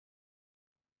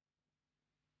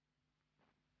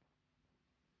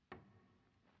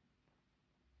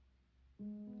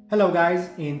Hello guys,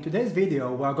 in today's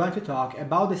video we are going to talk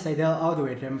about the Seidel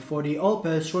algorithm for the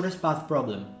all-pairs shortest path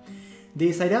problem.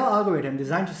 The Seidel algorithm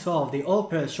designed to solve the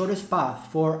all-pairs shortest path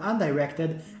for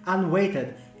undirected,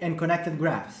 unweighted, and connected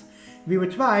graphs. We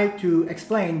will try to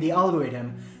explain the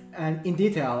algorithm in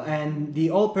detail and the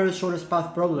all-pairs shortest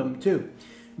path problem too.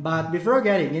 But before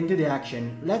getting into the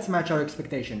action, let's match our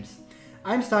expectations.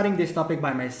 I'm starting this topic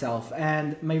by myself,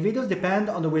 and my videos depend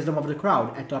on the wisdom of the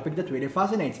crowd, a topic that really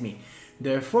fascinates me.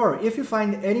 Therefore, if you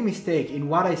find any mistake in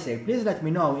what I say, please let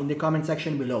me know in the comment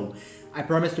section below. I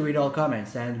promise to read all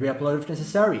comments and re-upload if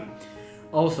necessary.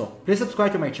 Also, please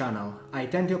subscribe to my channel. I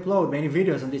tend to upload many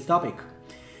videos on this topic.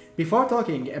 Before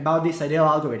talking about the Seidel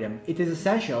algorithm, it is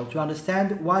essential to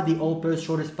understand what the all-pairs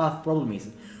shortest path problem is.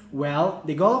 Well,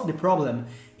 the goal of the problem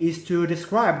is to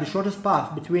describe the shortest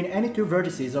path between any two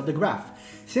vertices of the graph.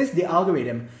 Since the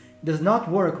algorithm does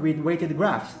not work with weighted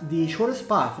graphs, the shortest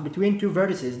path between two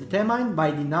vertices determined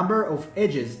by the number of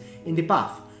edges in the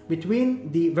path between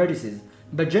the vertices.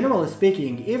 But generally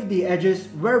speaking, if the edges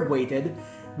were weighted,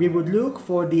 we would look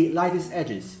for the lightest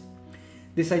edges.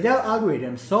 The Seidel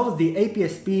algorithm solves the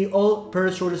APSP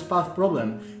all-pairs shortest path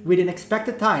problem with an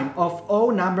expected time of O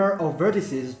number of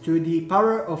vertices to the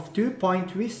power of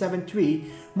 2.373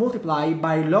 multiplied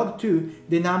by log 2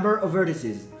 the number of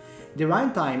vertices. The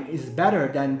runtime is better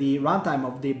than the runtime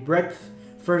of the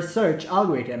breadth-first search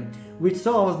algorithm, which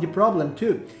solves the problem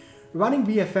too. Running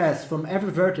BFS from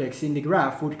every vertex in the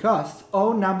graph would cost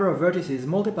O number of vertices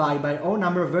multiplied by O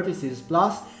number of vertices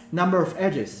plus number of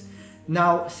edges.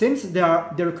 Now, since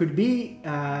there could be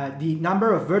the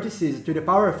number of vertices to the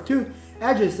power of 2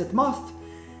 edges at most,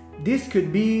 this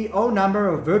could be O number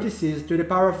of vertices to the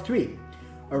power of 3.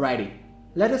 Alrighty,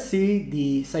 let us see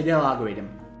the Seidel algorithm.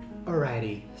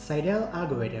 Alrighty, Seidel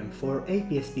algorithm for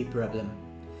APSP problem.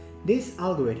 This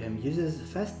algorithm uses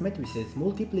fast matrices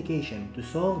multiplication to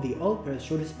solve the all-pairs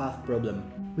shortest path problem.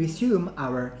 We assume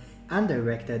our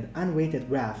undirected, unweighted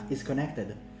graph is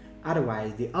connected.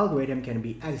 Otherwise, the algorithm can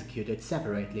be executed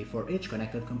separately for each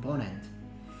connected component.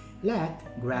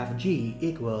 Let graph G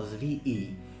equals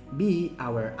VE be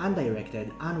our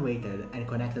undirected, unweighted, and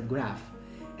connected graph,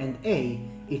 and A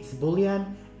its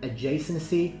Boolean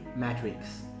adjacency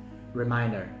matrix.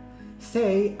 Reminder,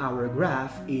 say our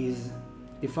graph is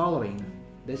the following,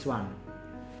 this one.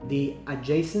 The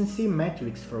adjacency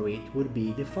matrix for it would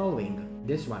be the following,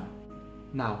 this one.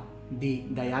 Now, the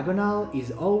diagonal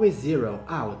is always 0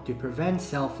 out to prevent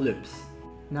self-loops.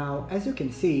 Now, as you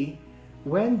can see,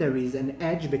 when there is an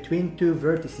edge between two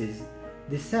vertices,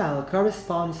 the cell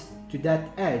corresponds to that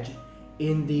edge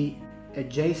in the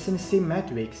adjacency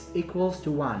matrix equals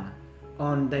to 1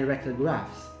 on directed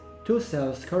graphs. Two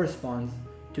cells correspond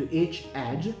to each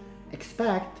edge,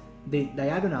 expect the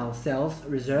diagonal cells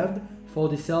reserved for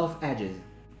the self-edges.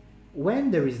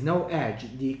 When there is no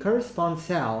edge, the corresponding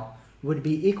cell would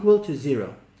be equal to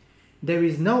 0. There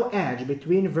is no edge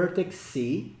between vertex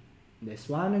C, this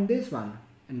one,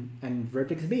 and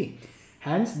vertex B.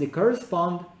 Hence, the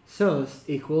corresponding cells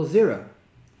equal 0.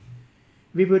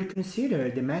 We would consider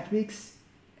the matrix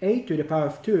A to the power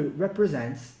of 2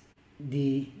 represents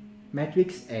the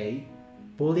matrix A,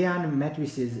 Boolean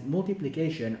matrices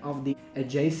multiplication of the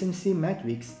adjacency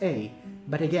matrix A,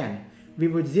 but again, we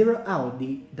would zero out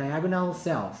the diagonal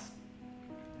cells.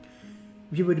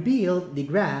 We would build the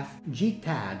graph G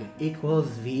tag equals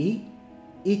V,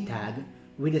 E tag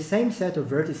with the same set of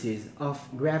vertices of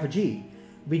graph G,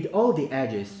 with all the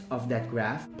edges of that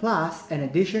graph, plus an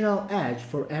additional edge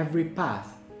for every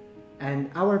path.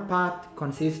 And our path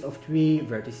consists of 3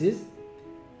 vertices,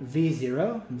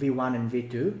 V0, V1 and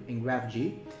V2 in graph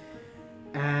G,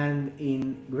 and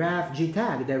in graph G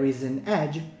tag there is an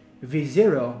edge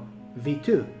V0,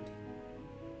 V2,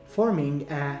 forming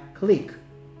a clique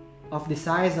of the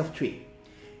size of 3.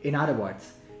 In other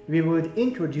words, we would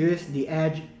introduce the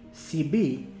edge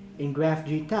CB in graph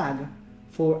G tag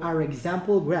for our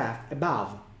example graph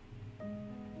above,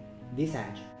 this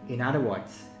edge. In other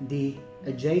words, the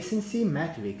adjacency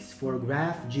matrix for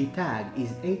graph G tag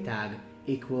is A tag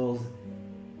equals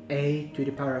A to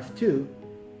the power of 2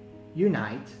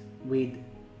 unite with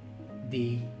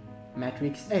the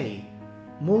matrix A.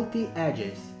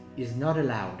 Multi-edges is not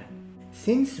allowed.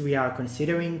 Since we are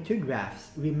considering two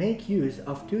graphs, we make use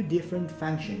of two different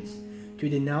functions to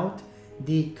denote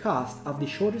the cost of the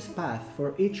shortest path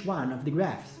for each one of the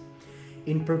graphs.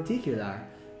 In particular,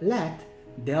 let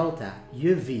delta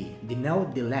UV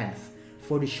denote the length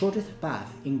for the shortest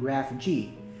path in graph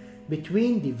G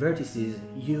between the vertices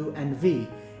U and V,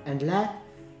 and let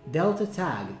delta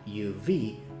tag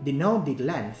UV denote the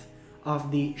length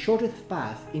of the shortest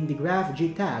path in the graph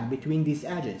G tag between these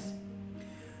edges.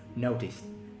 Notice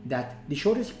that the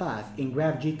shortest path in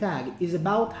graph G tag is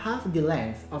about half the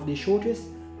length of the shortest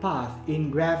path in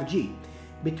graph G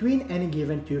between any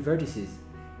given two vertices.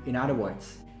 In other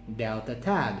words, delta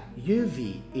tag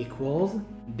UV equals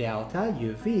delta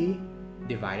UV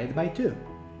divided by 2,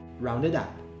 rounded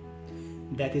up.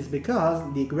 That is because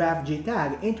the graph G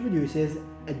tag introduces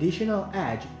additional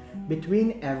edge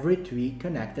between every 3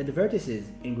 connected vertices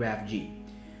in graph G.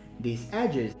 These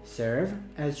edges serve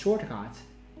as shortcuts,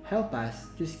 help us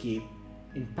to skip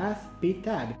in path P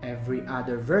tag every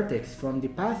other vertex from the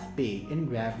path P in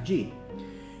graph G.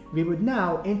 We would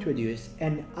now introduce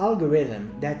an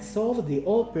algorithm that solves the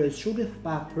all-pairs shortest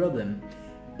path problem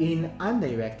in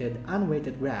undirected,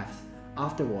 unweighted graphs.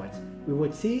 Afterwards, we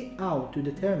would see how to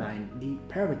determine the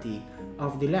parity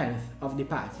of the length of the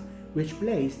path, which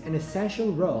plays an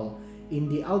essential role in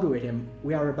the algorithm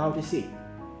we are about to see.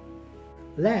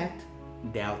 Let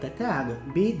delta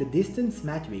tag be the distance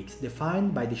matrix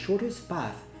defined by the shortest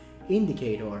path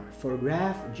indicator for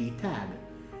graph G tag,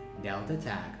 delta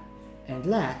tag, and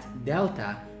let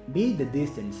delta be the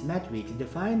distance matrix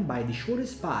defined by the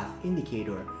shortest path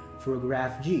indicator for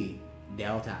graph G,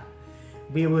 delta.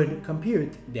 We would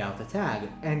compute delta tag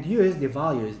and use the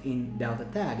values in delta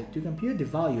tag to compute the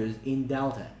values in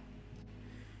delta.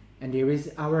 And here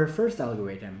is our first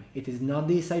algorithm. It is not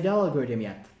the Seidel algorithm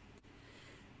yet.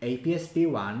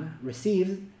 APSP1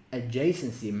 receives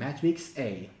adjacency matrix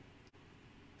A.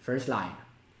 First line.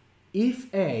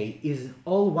 If A is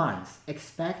all ones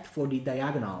except for the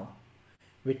diagonal,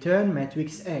 return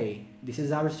matrix A. This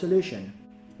is our solution.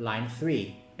 Line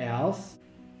 3. Else,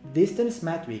 distance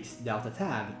matrix delta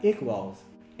tag equals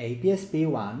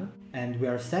APSP1, and we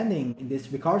are sending this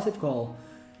recursive call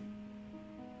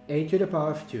A to the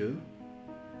power of 2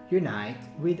 unite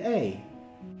with A.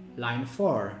 Line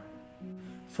 4.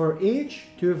 For each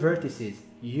 2 vertices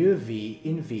UV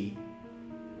in V,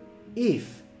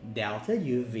 if delta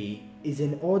UV is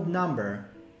an odd number,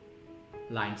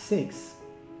 line 6,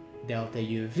 delta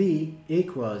UV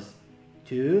equals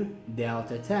 2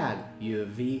 delta tag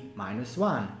UV minus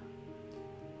 1.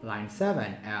 Line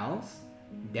 7, else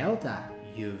delta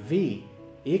UV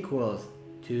equals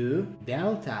 2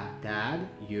 delta tag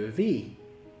UV.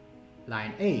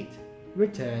 Line 8,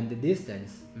 return the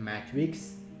distance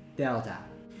matrix delta.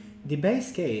 The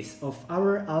base case of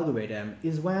our algorithm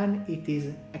is when it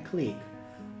is a clique.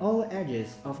 All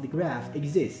edges of the graph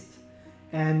exist,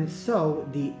 and so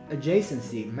the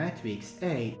adjacency matrix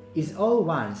A is all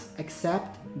ones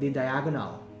except the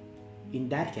diagonal. In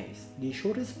that case, the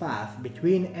shortest path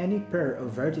between any pair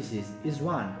of vertices is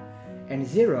 1, and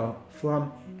 0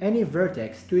 from any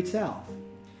vertex to itself.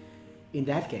 In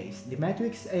that case, the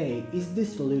matrix A is the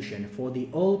solution for the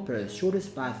all-pairs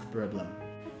shortest path problem.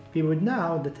 We would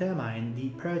now determine the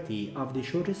parity of the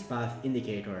shortest path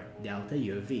indicator, delta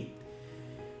UV,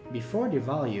 before the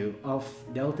value of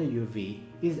delta UV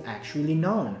is actually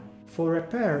known. For a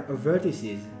pair of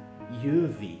vertices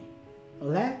UV,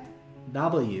 let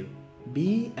W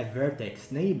be a vertex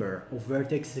neighbor of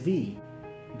vertex V.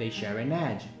 They share an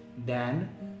edge. Then,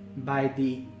 by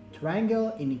the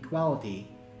triangle inequality,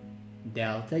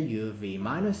 delta UV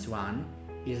minus 1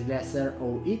 is lesser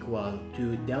or equal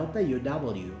to delta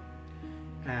UW.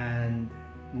 And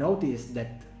notice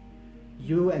that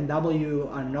U and W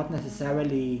are not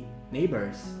necessarily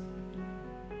neighbors.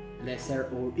 Lesser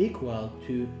or equal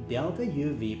to delta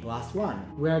UV plus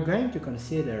 1. We are going to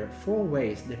consider 4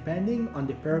 ways depending on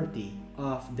the parity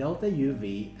of delta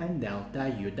UV and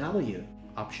delta UW.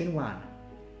 Option 1.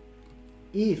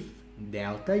 If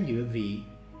delta UV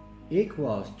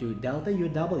equals to delta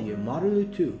UW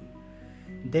modulo 2,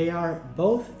 they are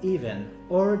both even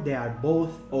or they are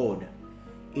both odd.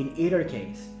 In either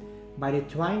case, by the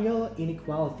triangle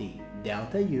inequality,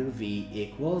 delta UV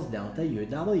equals delta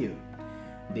UW.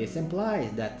 This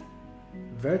implies that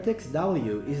vertex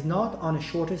W is not on the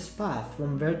shortest path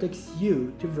from vertex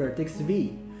U to vertex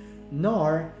V,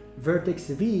 nor vertex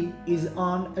V is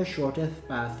on a shortest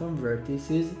path from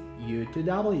vertices U to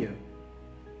W.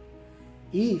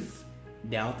 If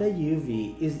delta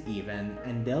UV is even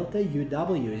and delta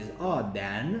UW is odd,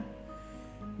 then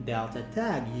delta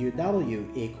tag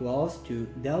UW equals to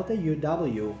delta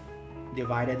UW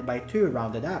divided by 2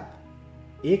 rounded up,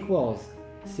 equals,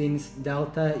 since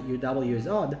delta UW is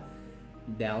odd,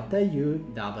 delta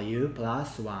UW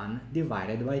plus 1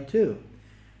 divided by 2,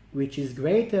 which is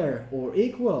greater or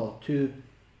equal to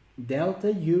delta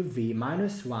UV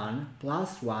minus 1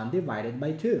 plus 1 divided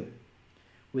by 2,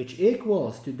 which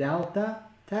equals to delta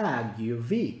tag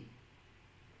UV.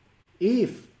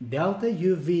 If delta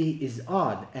UV is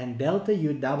odd and delta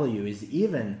UW is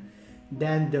even,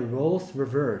 then the roles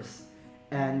reverse,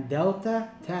 and delta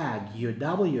tag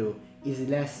UW is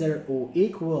lesser or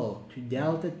equal to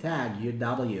delta tag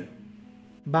UW.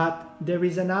 But there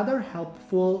is another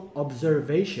helpful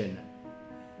observation.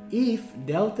 If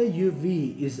delta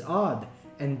UV is odd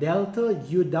and delta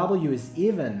UW is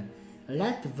even,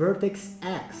 let vertex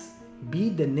X be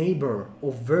the neighbor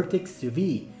of vertex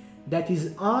V that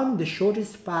is on the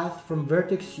shortest path from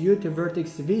vertex U to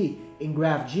vertex V in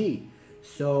graph G.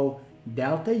 So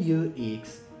delta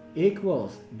UX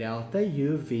equals delta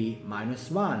UV minus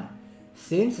 1.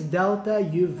 Since delta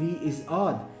UV is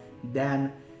odd,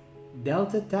 then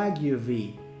delta tag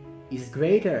UV is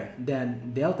greater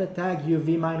than delta tag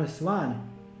UV minus 1,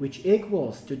 which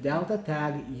equals to delta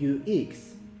tag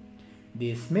UX.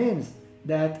 This means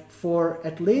that for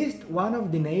at least one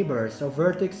of the neighbors of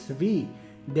vertex V,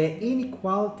 the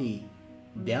inequality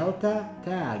delta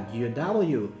tag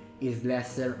UW is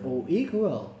lesser or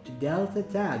equal to delta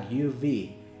tag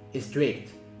UV is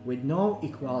strict with no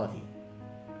equality.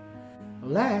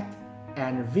 Let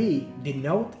NV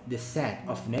denote the set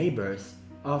of neighbors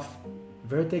of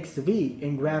vertex V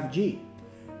in graph G.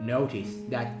 Notice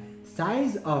that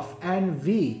size of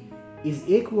NV is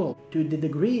equal to the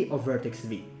degree of vertex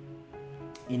V.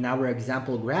 In our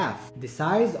example graph, the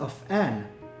size of n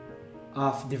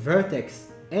of the vertex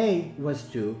A was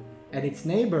 2 and its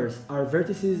neighbors are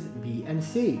vertices B and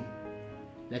C.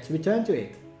 Let's return to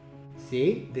it.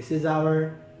 See, this is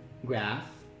our graph,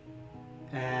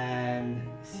 and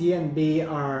C and B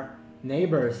are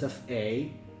neighbors of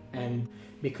A, and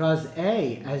because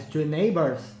A has 2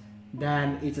 neighbors,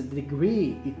 then its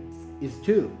degree is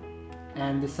 2,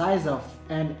 and the size of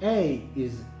NA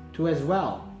is 2 as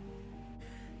well.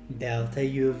 Delta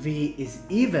UV is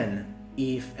even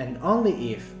if and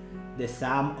only if the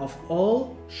sum of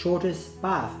all shortest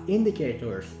path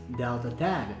indicators delta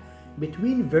tag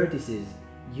between vertices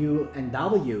U and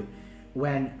W,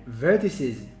 when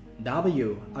vertices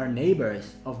W are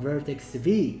neighbors of vertex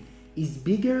V, is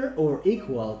bigger or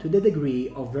equal to the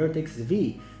degree of vertex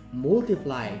V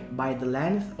multiplied by the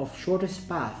length of shortest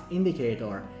path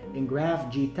indicator in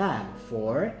graph G tag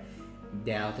for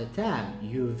delta tag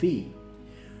UV.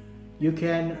 You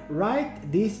can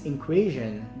write this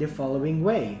equation the following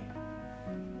way.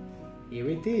 Here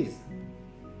it is.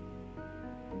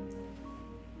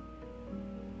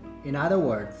 In other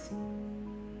words,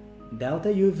 delta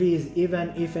UV is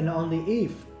even if and only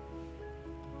if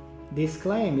this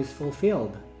claim is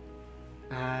fulfilled,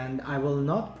 and I will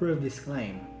not prove this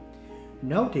claim.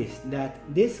 Notice that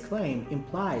this claim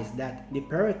implies that the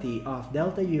parity of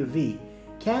delta UV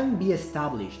can be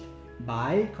established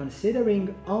by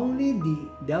considering only the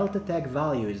delta tag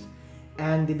values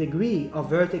and the degree of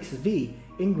vertex V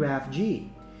in graph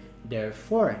G.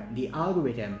 Therefore, the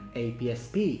algorithm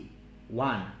APSP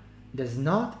 1 does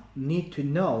not need to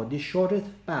know the shortest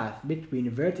path between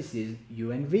vertices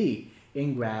U and V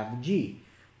in graph G,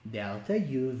 delta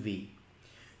UV,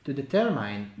 to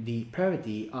determine the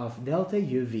parity of delta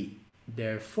UV.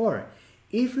 Therefore,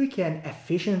 if we can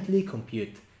efficiently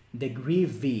compute degree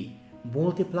V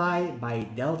multiplied by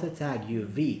delta tag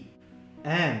UV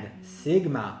and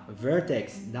sigma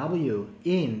vertex W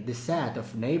in the set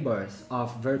of neighbors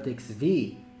of vertex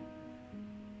V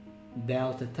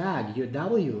delta tag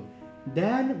UW,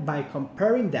 then by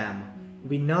comparing them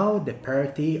we know the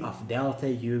parity of delta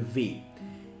UV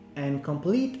and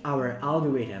complete our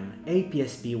algorithm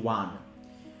APSP1.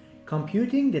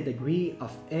 Computing the degree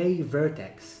of a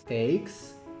vertex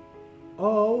takes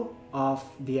O of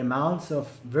the amounts of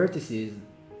vertices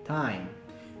time.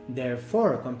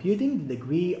 Therefore, computing the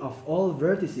degree of all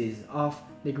vertices of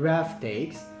the graph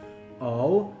takes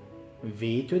O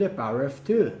V to the power of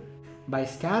 2 by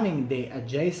scanning the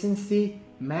adjacency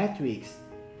matrix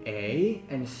A,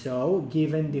 and so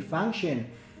given the function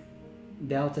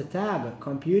delta tag,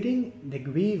 computing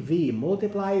degree V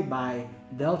multiplied by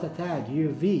delta tag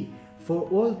UV for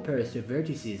all pairs of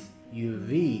vertices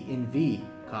UV in V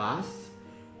costs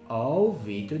OV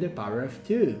to the power of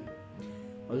 2.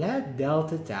 Let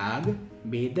delta tag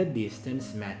be the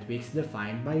distance matrix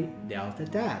defined by delta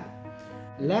tag.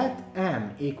 Let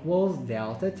M equals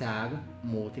delta tag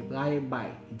multiplied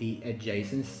by the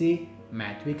adjacency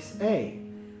matrix A.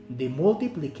 The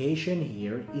multiplication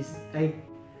here is a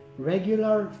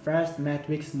regular first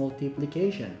matrix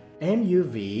multiplication.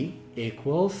 MUV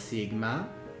equals sigma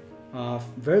of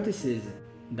vertices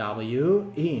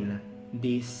W in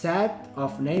the set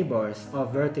of neighbors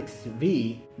of vertex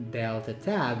V delta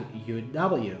tag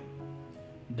UW.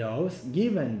 Thus,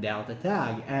 given delta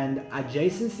tag and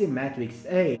adjacency matrix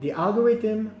A, the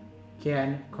algorithm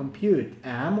can compute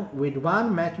M with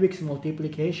one matrix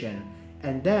multiplication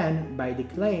and then by the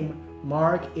claim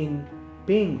mark in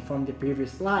ping from the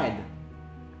previous slide,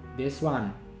 this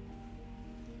one.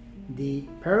 The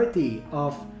parity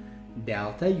of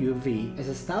delta UV is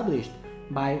established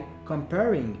by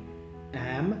comparing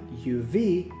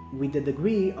MUV with the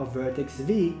degree of vertex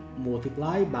V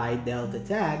multiplied by delta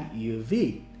tag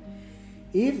UV.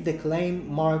 If the claim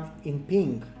marked in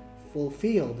pink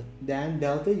fulfilled, then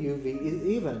delta UV is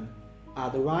even,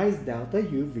 otherwise delta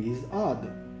UV is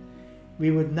odd.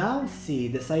 We would now see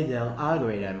the Seidel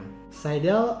algorithm.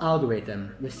 Seidel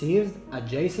algorithm receives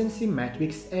adjacency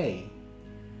matrix A.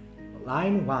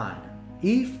 Line 1.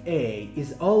 If A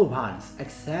is all ones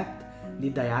except the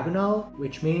diagonal,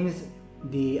 which means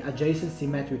the adjacency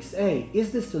matrix A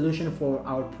is the solution for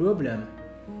our problem,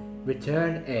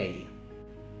 return A.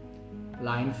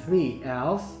 Line 3.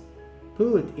 Else,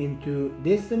 put into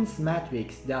distance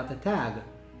matrix delta tag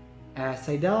a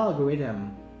Seidel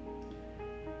algorithm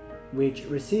which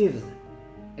receives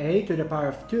A to the power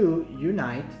of 2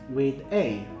 unite with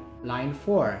A. Line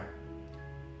 4.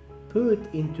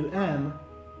 Put into M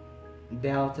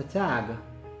delta tag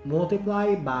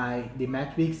multiply by the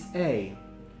matrix A.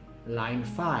 Line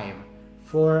 5.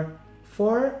 For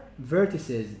 4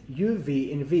 vertices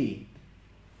UV in V.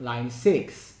 Line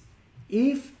 6.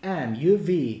 If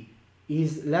MUV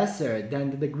is lesser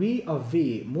than the degree of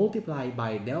V multiplied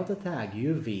by delta tag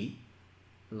UV,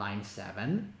 line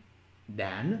 7,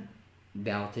 then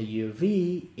delta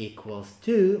UV equals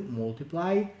 2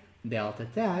 multiply delta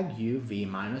tag UV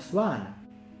minus 1.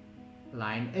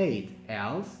 Line 8,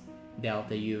 else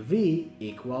delta UV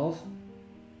equals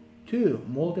 2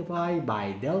 multiplied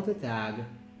by delta tag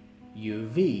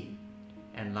UV.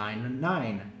 And line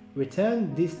 9,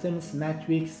 return distance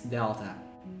matrix delta.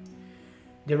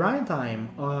 The runtime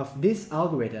of this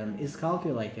algorithm is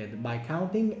calculated by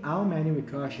counting how many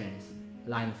recursions,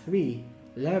 line 3,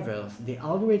 levels the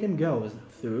algorithm goes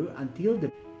through until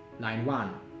the line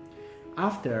 1.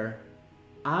 After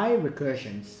I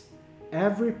recursions,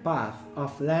 every path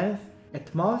of length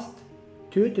at most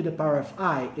 2 to the power of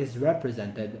I is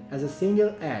represented as a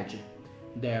single edge.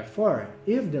 Therefore,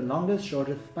 if the longest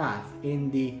shortest path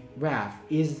in the graph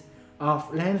is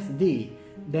of length d,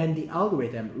 then the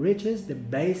algorithm reaches the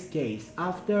base case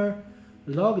after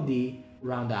log d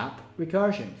roundup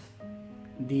recursions.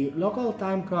 The local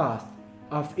time cost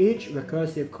of each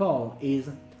recursive call is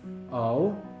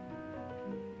O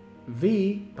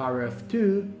v power of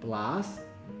 2 plus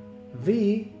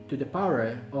v to the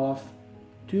power of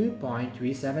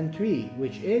 2.373,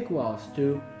 which equals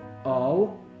to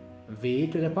O v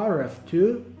to the power of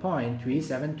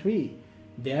 2.373.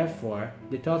 Therefore,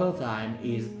 the total time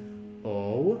is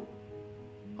O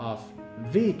of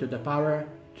v to the power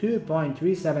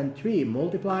 2.373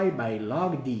 multiplied by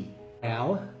log d.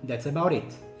 Well, that's about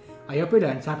it. I hope you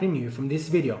learned something new from this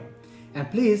video, and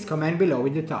please comment below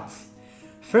with your thoughts.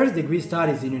 First degree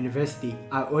studies in university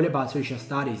are all about social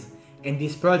studies, and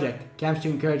this project comes to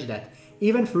encourage that,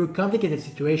 even through complicated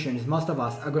situations most of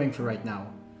us are going through right now.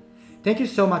 Thank you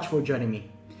so much for joining me.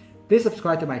 Please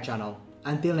subscribe to my channel.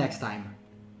 Until next time,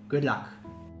 good luck.